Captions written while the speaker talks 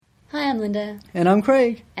I'm Linda. And I'm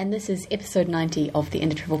Craig. And this is episode 90 of the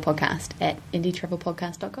Indie Travel Podcast at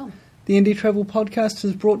indietravelpodcast.com. The Indie Travel Podcast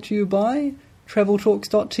is brought to you by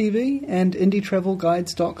TravelTalks.tv and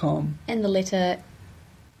IndieTravelGuides.com. And the letter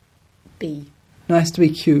B. Nice to be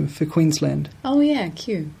Q for Queensland. Oh yeah,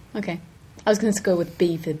 Q. Okay. I was going to go with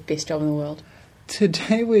B for best job in the world.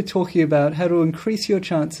 Today we're talking about how to increase your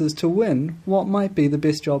chances to win what might be the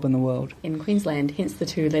best job in the world. In Queensland, hence the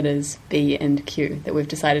two letters B and Q that we've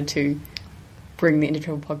decided to bring the Indie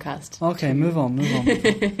Travel Podcast. Okay, move on.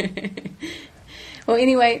 Well,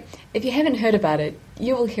 anyway, if you haven't heard about it,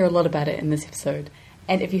 you will hear a lot about it in this episode.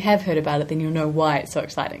 And if you have heard about it, then you'll know why it's so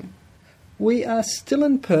exciting. We are still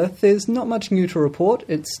in Perth. There's not much new to report.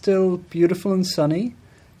 It's still beautiful and sunny.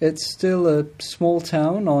 It's still a small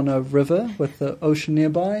town on a river with the ocean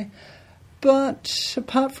nearby. But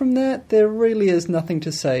apart from that, there really is nothing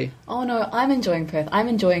to say. Oh no, I'm enjoying Perth. I'm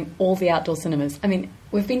enjoying all the outdoor cinemas. I mean,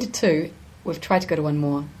 we've been to 2. We've tried to go to one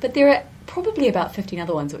more. But there are probably about 15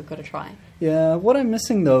 other ones that we've got to try. Yeah, what I'm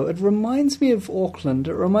missing though, it reminds me of Auckland,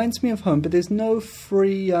 it reminds me of home, but there's no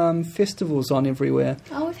free festivals on everywhere.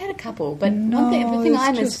 Oh, we've had a couple, but No, the thing I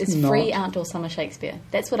it's miss is just free not. outdoor summer Shakespeare.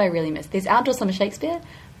 That's what I really miss. There's outdoor summer Shakespeare,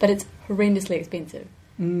 but it's horrendously expensive.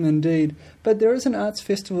 Indeed. But there is an arts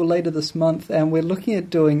festival later this month, and we're looking at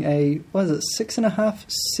doing a, 6.5,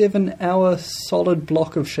 7 hour solid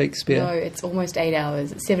block of Shakespeare. No, it's almost 8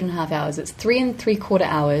 hours. It's 7.5 hours. It's 3 3/4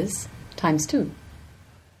 hours times 2.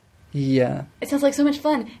 Yeah. It sounds like so much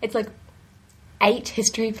fun. It's like 8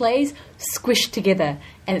 history plays squished together,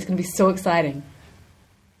 and it's going to be so exciting.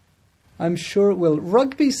 I'm sure it will.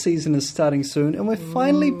 Rugby season is starting soon, and we're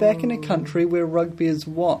finally back in a country where rugby is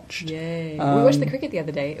watched. Yay. We watched the cricket the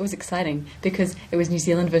other day. It was exciting because it was New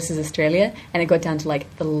Zealand versus Australia, and it got down to like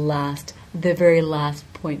the very last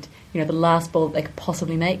point. You know, the last ball that they could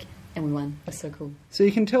possibly make, and we won. It was so cool. So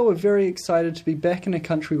you can tell we're very excited to be back in a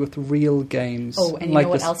country with real games. Oh, and you like know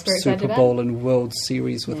what the else we're excited Super about? Bowl and World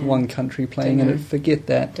Series with one country playing in Don't it. know. Forget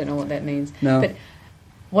that. Don't know what that means. No. But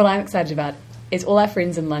what I'm excited about is all our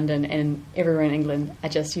friends in London and everywhere in England are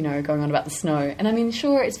just, going on about the snow. And I mean,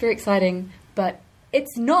 sure, it's very exciting, but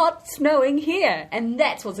it's not snowing here. And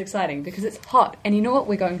that's what's exciting, because it's hot. And you know what?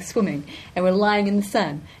 We're going swimming, and we're lying in the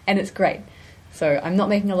sun, and it's great. So I'm not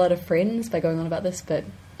making a lot of friends by going on about this, but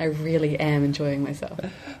I really am enjoying myself.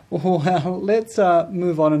 Well, let's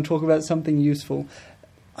move on and talk about something useful.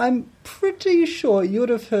 I'm pretty sure you would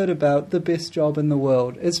have heard about the best job in the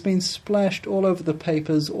world. It's been splashed all over the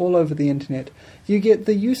papers, all over the internet. You get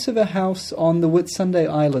the use of a house on the Whitsunday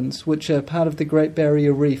Islands, which are part of the Great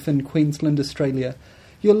Barrier Reef in Queensland, Australia.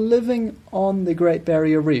 You're living on the Great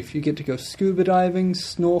Barrier Reef. You get to go scuba diving,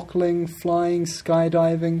 snorkeling, flying,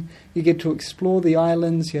 skydiving. You get to explore the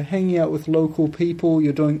islands. You're hanging out with local people.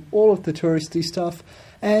 You're doing all of the touristy stuff.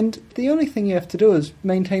 And the only thing you have to do is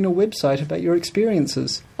maintain a website about your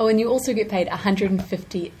experiences. Oh, and you also get paid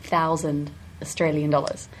 150,000 Australian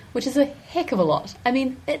dollars, which is a heck of a lot. I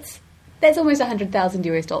mean, that's almost 100,000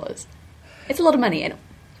 US dollars. It's a lot of money, and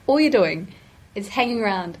all you're doing is hanging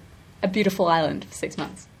around a beautiful island for 6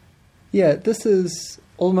 months. Yeah, this is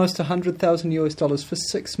almost 100,000 US dollars for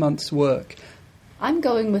 6 months' work. I'm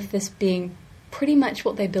going with this being pretty much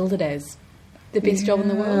what they build it as. The best job in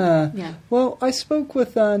the world. Yeah. Well, I spoke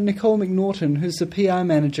with Nicole McNaughton, who's the PR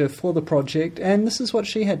manager for the project, and this is what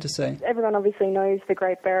she had to say. Everyone obviously knows the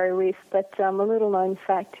Great Barrier Reef, but a little-known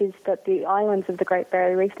fact is that the islands of the Great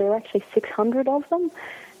Barrier Reef, there are actually 600 of them,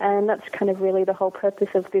 and that's kind of really the whole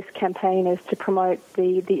purpose of this campaign, is to promote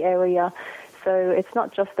the area. So it's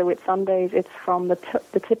not just the Whitsundays, it's from the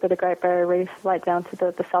tip of the Great Barrier Reef right down to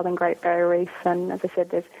the southern Great Barrier Reef, and as I said,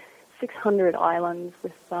 there's 600 islands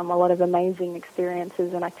with a lot of amazing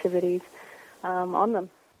experiences and activities on them.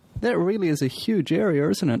 That really is a huge area,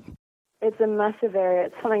 isn't it? It's a massive area.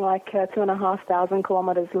 It's something like 2,500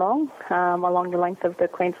 kilometres long along the length of the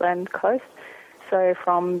Queensland coast. So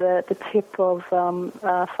from the tip of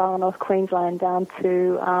far north Queensland down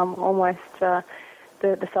to almost the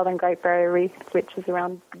southern Great Barrier Reef, which is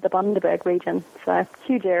around the Bundaberg region. So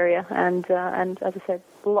huge area, and as I said,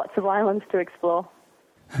 lots of islands to explore.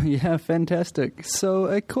 Yeah, fantastic. So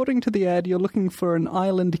according to the ad, you're looking for an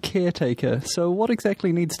island caretaker. So what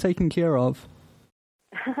exactly needs taking care of?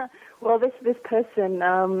 Well, this person,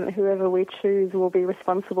 whoever we choose, will be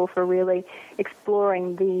responsible for really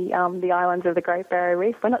exploring the islands of the Great Barrier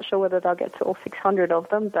Reef. We're not sure whether they'll get to all 600 of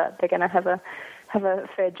them, but they're going to have a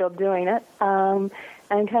fair job doing it.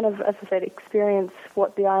 And kind of, as I said, experience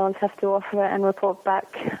what the islands have to offer and report back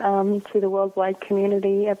to the worldwide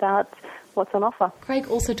community about what's on offer. Craig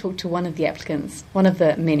also talked to one of the applicants, one of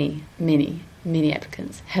the many, many, many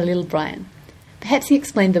applicants, Halil Bryan, Perhaps he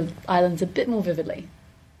explained the islands a bit more vividly.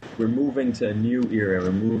 We're moving to a new era.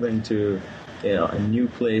 We're moving to a new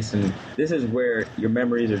place, and this is where your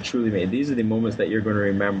memories are truly made. These are the moments that you're going to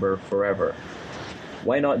remember forever.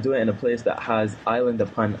 Why not do it in a place that has island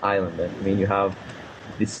upon island? I mean, you have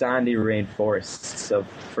the sandy rainforests of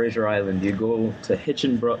Fraser Island. You go to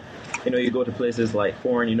Hinchinbrook. You go to places like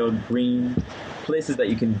Horn. Green places that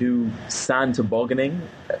you can do sand tobogganing.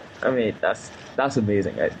 I mean, that's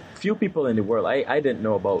amazing. Few people in the world. I didn't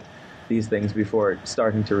know about these things before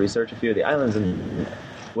starting to research a few of the islands, and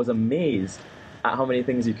was amazed at how many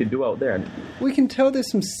things you could do out there. We can tell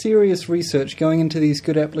there's some serious research going into these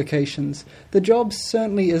good applications. The job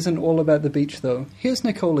certainly isn't all about the beach, though. Here's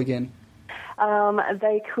Nicole again.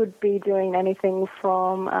 They could be doing anything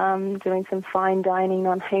from doing some fine dining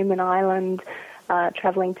on Hayman Island,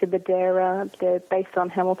 travelling to Badera. They're based on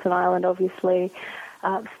Hamilton Island, obviously.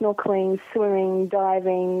 Snorkeling, swimming,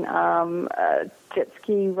 diving, jet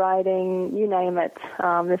ski riding, you name it.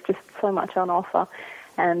 There's just so much on offer.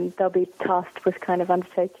 And they'll be tasked with kind of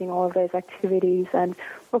undertaking all of those activities and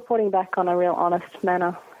reporting back on a real honest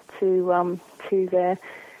manner to their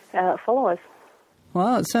followers.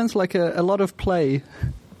 Wow, it sounds like a lot of play.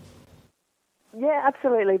 Yeah,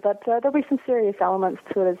 absolutely. But there'll be some serious elements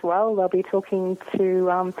to it as well. They'll be talking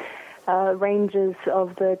to rangers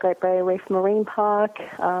of the Great Barrier Reef Marine Park,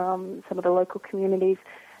 some of the local communities,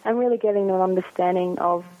 and really getting an understanding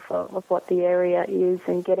of what the area is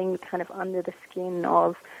and getting kind of under the skin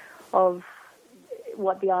of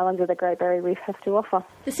what the islands of the Great Barrier Reef have to offer.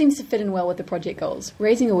 This seems to fit in well with the project goals,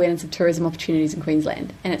 raising awareness of tourism opportunities in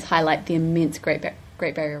Queensland, and its highlight the immense Great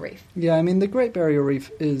Barrier Reef. Yeah, I mean, the Great Barrier Reef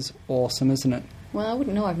is awesome, isn't it? Well, I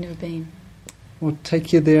wouldn't know. I've never been. We'll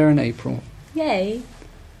take you there in April. Yay!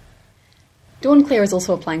 Dawn Clare is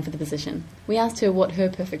also applying for the position. We asked her what her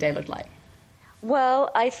perfect day looked like. Well,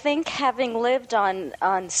 I think having lived on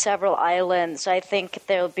several islands, I think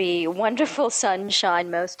there'll be wonderful sunshine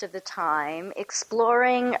most of the time.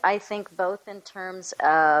 Exploring, I think, both in terms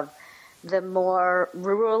of the more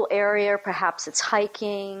rural area, perhaps it's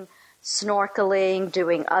hiking, snorkeling,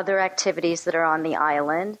 doing other activities that are on the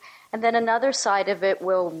island. And then another side of it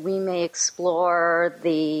we may explore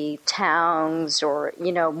the towns or,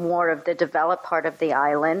 more of the developed part of the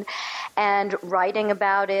island and writing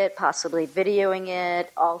about it, possibly videoing it.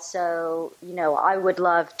 Also, I would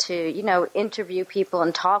love to, interview people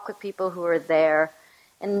and talk with people who are there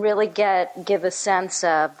and really give a sense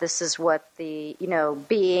of this is what the,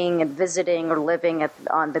 being and visiting or living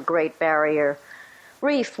on the Great Barrier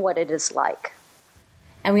Reef, what it is like.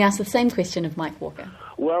 And we asked the same question of Mike Walker.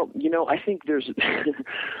 Well, I think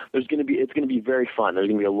it's going to be very fun. There's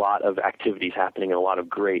going to be a lot of activities happening and a lot of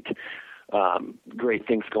great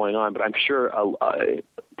things going on. But I'm sure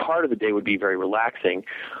part of the day would be very relaxing.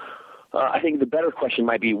 I think the better question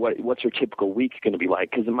might be what's your typical week going to be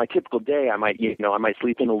like? Because in my typical day, I might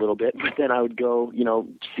sleep in a little bit, but then I would go,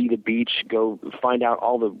 see the beach, go find out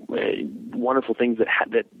all the wonderful things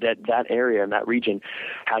that area and that region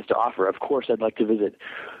has to offer. Of course, I'd like to visit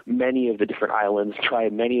many of the different islands, try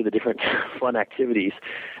many of the different fun activities,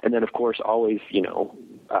 and then of course always,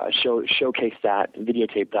 showcase that,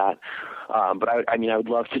 videotape that. But I would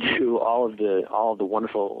love to do all of the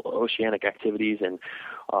wonderful oceanic activities and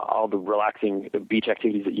all the relaxing beach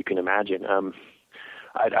activities that you can imagine.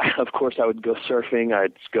 Of course, I would go surfing.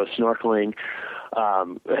 I'd go snorkeling.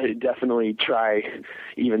 I'd definitely try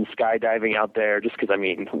even skydiving out there, just because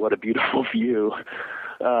what a beautiful view,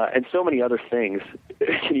 and so many other things.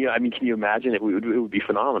 Can you imagine? It would be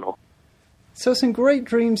phenomenal. So some great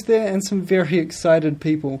dreams there and some very excited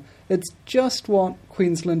people. It's just what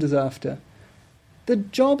Queensland is after. The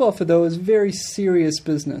job offer, though, is very serious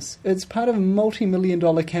business. It's part of a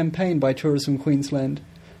multi-million-dollar campaign by Tourism Queensland.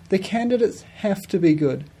 The candidates have to be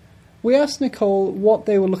good. We asked Nicole what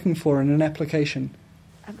they were looking for in an application.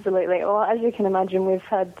 Absolutely. Well, as you can imagine, we've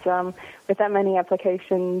had, with that many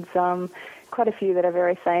applications, quite a few that are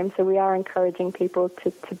very same. So we are encouraging people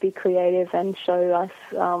to be creative and show us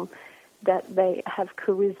that they have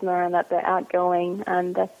charisma and that they're outgoing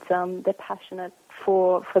and that they're passionate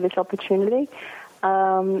for this opportunity. We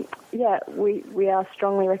are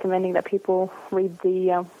strongly recommending that people read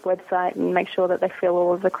the website and make sure that they fill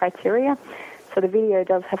all of the criteria. So the video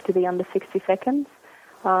does have to be under 60 seconds.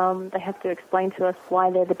 They have to explain to us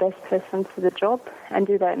why they're the best person for the job and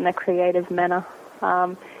do that in a creative manner.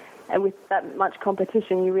 And with that much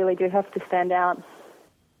competition, you really do have to stand out.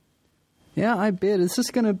 Yeah, I bet. Is this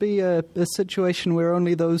going to be a situation where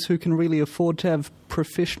only those who can really afford to have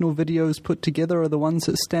professional videos put together are the ones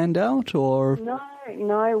that stand out, or...?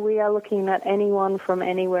 No, we are looking at anyone from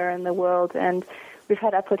anywhere in the world, and we've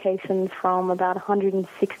had applications from about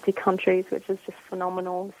 160 countries, which is just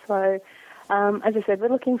phenomenal. So, as I said, we're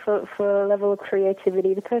looking for a level of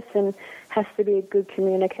creativity. The person has to be a good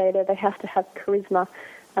communicator. They have to have charisma.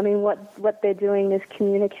 I mean, what they're doing is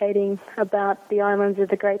communicating about the islands of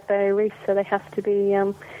the Great Barrier Reef, so they have to be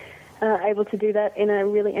able to do that in a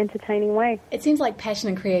really entertaining way. It seems like passion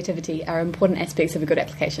and creativity are important aspects of a good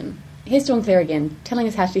application. Here's Dawn Clare again, telling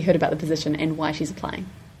us how she heard about the position and why she's applying.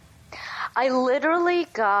 I literally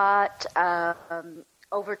got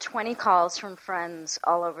over 20 calls from friends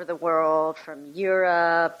all over the world, from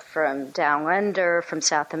Europe, from down under, from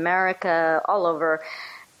South America, all over.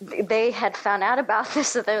 They had found out about this,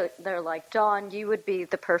 so they're like, Dawn, you would be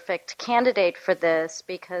the perfect candidate for this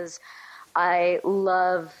because I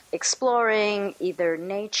love exploring either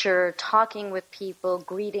nature, talking with people,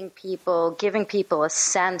 greeting people, giving people a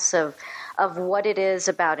sense of what it is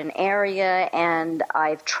about an area, and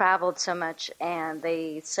I've traveled so much,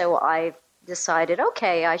 so I've decided,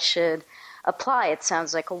 okay, I should apply. It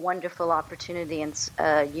sounds like a wonderful opportunity and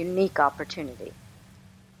a unique opportunity.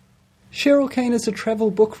 Cheryl Kane is a travel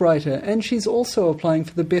book writer, and she's also applying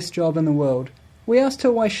for the best job in the world. We asked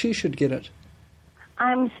her why she should get it.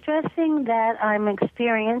 I'm stressing that I'm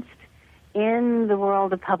experienced in the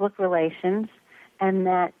world of public relations and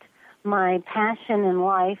that my passion in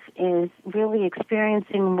life is really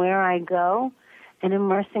experiencing where I go and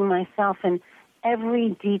immersing myself in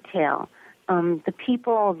every detail. The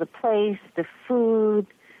people, the place, the food,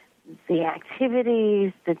 the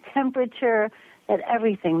activities, the temperature, that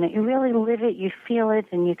everything, that you really live it, you feel it,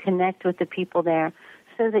 and you connect with the people there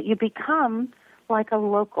so that you become like a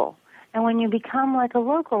local. And when you become like a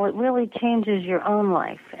local, it really changes your own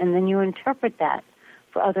life, and then you interpret that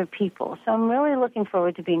for other people. So I'm really looking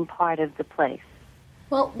forward to being part of the place.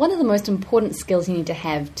 Well, one of the most important skills you need to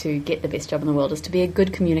have to get the best job in the world is to be a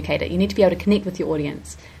good communicator. You need to be able to connect with your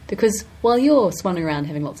audience, because while you're swanning around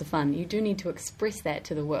having lots of fun, you do need to express that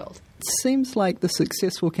to the world. It seems like the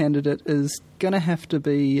successful candidate is going to have to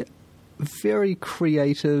be very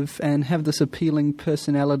creative and have this appealing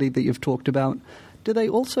personality that you've talked about. Do they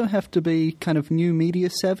also have to be kind of new media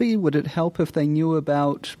savvy? Would it help if they knew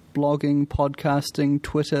about blogging, podcasting,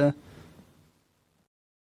 Twitter?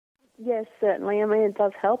 Yes, certainly. I mean, it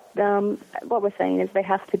does help. What we're saying is they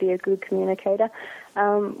have to be a good communicator.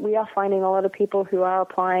 We are finding a lot of people who are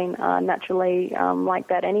applying naturally like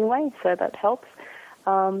that anyway, so that helps.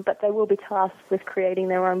 But they will be tasked with creating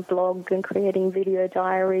their own blog and creating video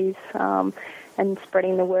diaries and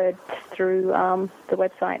spreading the word through the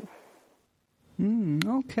website.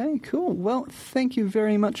 Okay, cool. Well, thank you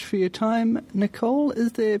very much for your time. Nicole,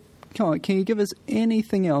 can you give us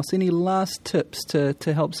anything else, any last tips to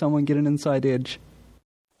help someone get an inside edge?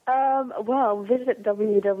 Well, visit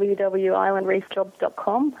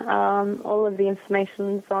www.islandreefjobs.com. All of the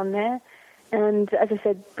information's on there. And as I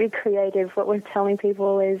said, be creative. What we're telling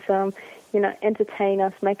people is, entertain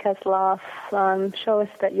us, make us laugh, show us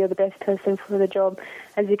that you're the best person for the job.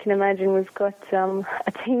 As you can imagine, we've got a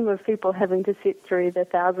team of people having to sit through the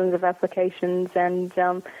thousands of applications, and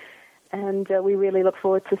we really look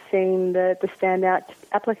forward to seeing the standout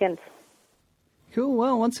applicants. Cool.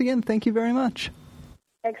 Well, once again, thank you very much.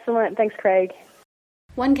 Excellent. Thanks, Craig.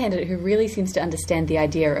 One candidate who really seems to understand the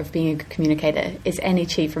idea of being a good communicator is Annie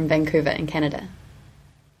Chi from Vancouver in Canada.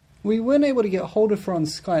 We weren't able to get hold of her on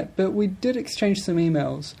Skype, but we did exchange some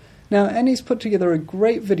emails. Now, Annie's put together a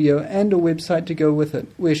great video and a website to go with it,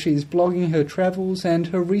 where she's blogging her travels and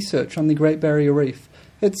her research on the Great Barrier Reef.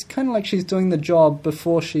 It's kind of like she's doing the job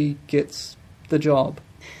before she gets the job.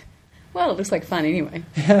 Well, it looks like fun anyway.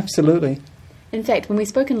 Absolutely. In fact, when we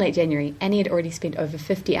spoke in late January, Annie had already spent over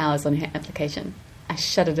 50 hours on her application. I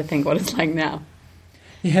shudder to think what it's like now.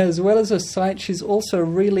 Yeah, as well as her site, she's also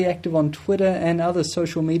really active on Twitter and other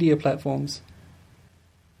social media platforms.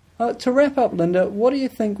 To wrap up, Linda, what do you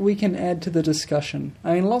think we can add to the discussion?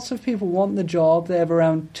 I mean, lots of people want the job. They have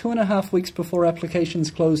around 2.5 weeks before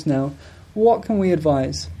applications close now. What can we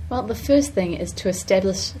advise? Well, the first thing is to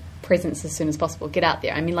establish presence as soon as possible. Get out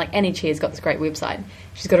there. I mean, like Annie Chi has got this great website.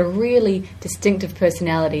 She's got a really distinctive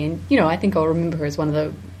personality, and I think I'll remember her as one of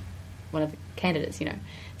the candidates.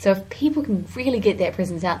 So if people can really get that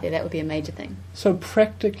presence out there, that would be a major thing. So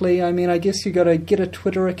practically, I mean, I guess you got to get a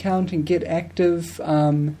Twitter account and get active.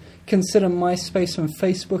 Consider MySpace and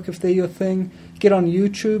Facebook if they're your thing. Get on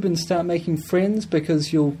YouTube and start making friends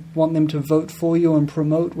because you'll want them to vote for you and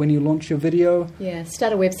promote when you launch your video. Yeah,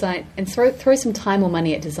 start a website and throw some time or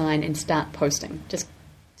money at design and start posting. Just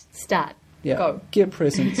start. Yeah, go. Get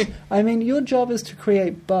presence. I mean, your job is to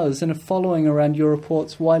create buzz and a following around your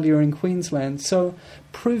reports while you're in Queensland, so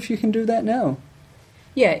prove you can do that now.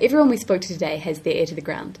 Yeah, everyone we spoke to today has their ear to the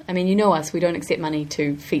ground. I mean, you know us, we don't accept money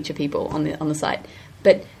to feature people on the site.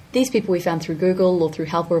 But these people we found through Google or through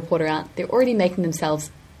Health Reporter Out, they're already making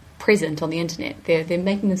themselves present on the internet. They're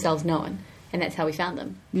making themselves known, and that's how we found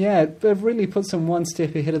them. Yeah, they've really put them one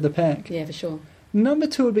step ahead of the pack. Yeah, for sure. Number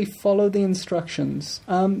 2 would be follow the instructions.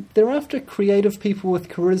 They're after creative people with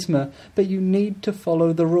charisma, but you need to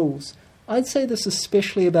follow the rules. I'd say this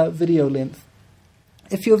especially about video length.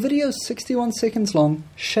 If your video is 61 seconds long,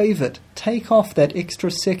 shave it. Take off that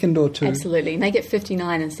extra second or two. Absolutely. Make it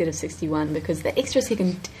 59 instead of 61, because the extra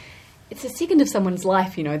second, it's a second of someone's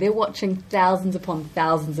life, you know. They're watching thousands upon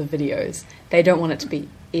thousands of videos. They don't want it to be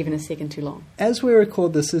even a second too long. As we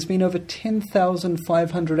record this, there's been over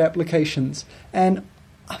 10,500 applications, and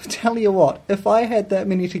I'll tell you what, if I had that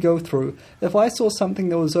many to go through, if I saw something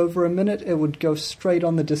that was over a minute, it would go straight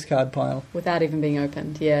on the discard pile. Without even being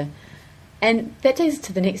opened, yeah. And that takes us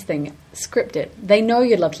to the next thing, script it. They know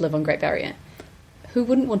you'd love to live on Great Barrier. Who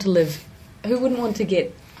wouldn't want to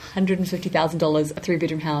get $150,000, a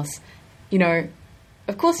 3-bedroom house? You know,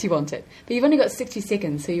 of course you want it. But you've only got 60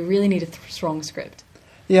 seconds, so you really need a strong script.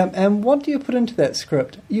 Yeah, and what do you put into that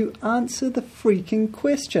script? You answer the freaking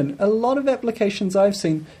question. A lot of applications I've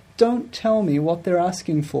seen don't tell me what they're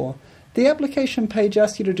asking for. The application page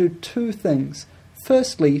asks you to do 2 things.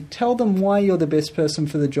 Firstly, tell them why you're the best person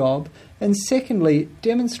for the job, and secondly,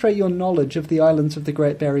 demonstrate your knowledge of the islands of the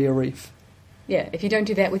Great Barrier Reef. Yeah, if you don't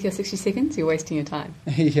do that with your 60 seconds, you're wasting your time.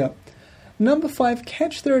 Yeah. Number 5,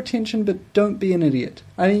 catch their attention, but don't be an idiot.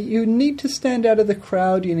 I mean, you need to stand out of the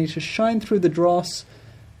crowd, you need to shine through the dross.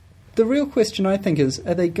 The real question, I think, is,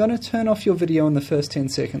 are they going to turn off your video in the first 10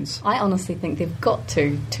 seconds? I honestly think they've got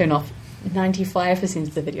to turn off 95%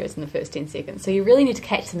 of the videos in the first 10 seconds. So you really need to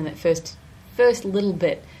catch them in that first little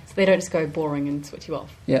bit, so they don't just go boring and switch you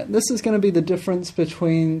off. Yeah, this is going to be the difference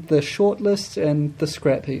between the shortlist and the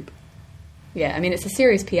scrap heap. Yeah, I mean, it's a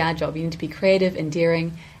serious PR job. You need to be creative,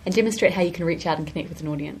 endearing, and demonstrate how you can reach out and connect with an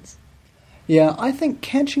audience. Yeah, I think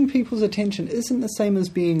catching people's attention isn't the same as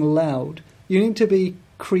being loud. You need to be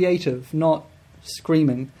creative, not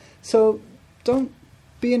screaming. So don't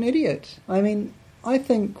be an idiot. I mean, I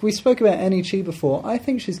think, we spoke about Annie Chi before, I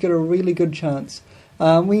think she's got a really good chance.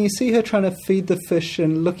 When you see her trying to feed the fish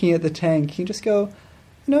and looking at the tank, you just go,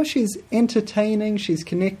 you know, she's entertaining, she's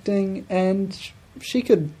connecting, and she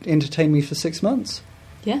could entertain me for 6 months.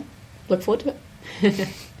 Yeah, look forward to it.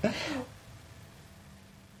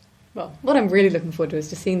 Well, what I'm really looking forward to is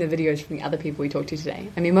just seeing the videos from the other people we talked to today.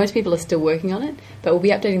 I mean, most people are still working on it, but we'll be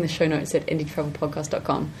updating the show notes at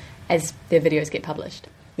indietravelpodcast.com as their videos get published.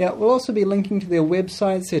 Yeah, we'll also be linking to their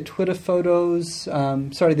websites, their Twitter photos,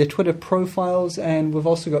 their Twitter profiles, and we've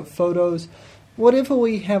also got photos, whatever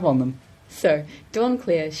we have on them. So, Dawn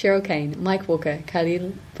Clare, Cheryl Kane, Mike Walker,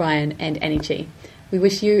 Khalil Bryan, and Annie Chi. We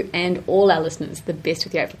wish you and all our listeners the best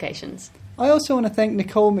with your applications. I also want to thank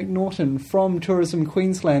Nicole McNaughton from Tourism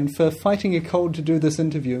Queensland for fighting a cold to do this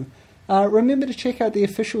interview. Remember to check out the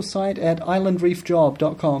official site at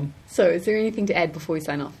islandreefjob.com. So, is there anything to add before we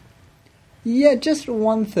sign off? Yeah, just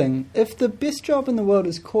one thing. If the best job in the world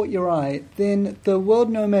has caught your eye, then the World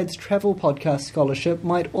Nomads Travel Podcast Scholarship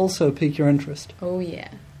might also pique your interest. Oh, yeah.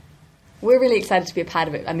 We're really excited to be a part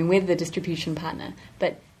of it. I mean, we're the distribution partner,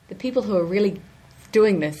 but the people who are really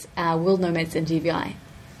doing this are World Nomads and GVI.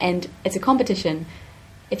 And it's a competition.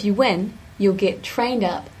 If you win, you'll get trained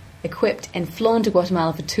up, equipped, and flown to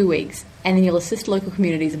Guatemala for 2 weeks, and then you'll assist local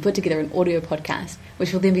communities and put together an audio podcast,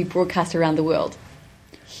 which will then be broadcast around the world.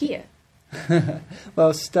 Here.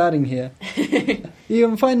 Well, starting here. You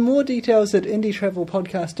can find more details at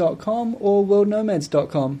indietravelpodcast.com or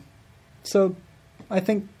worldnomads.com. So I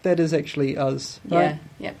think that is actually us, right?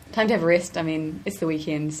 Yeah. Time to have a rest. I mean, it's the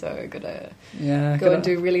weekend, so gotta go and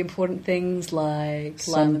do really important things like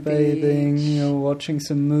sunbathing, watching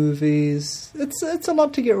some movies. It's a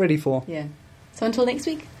lot to get ready for. Yeah. So until next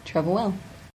week, travel well.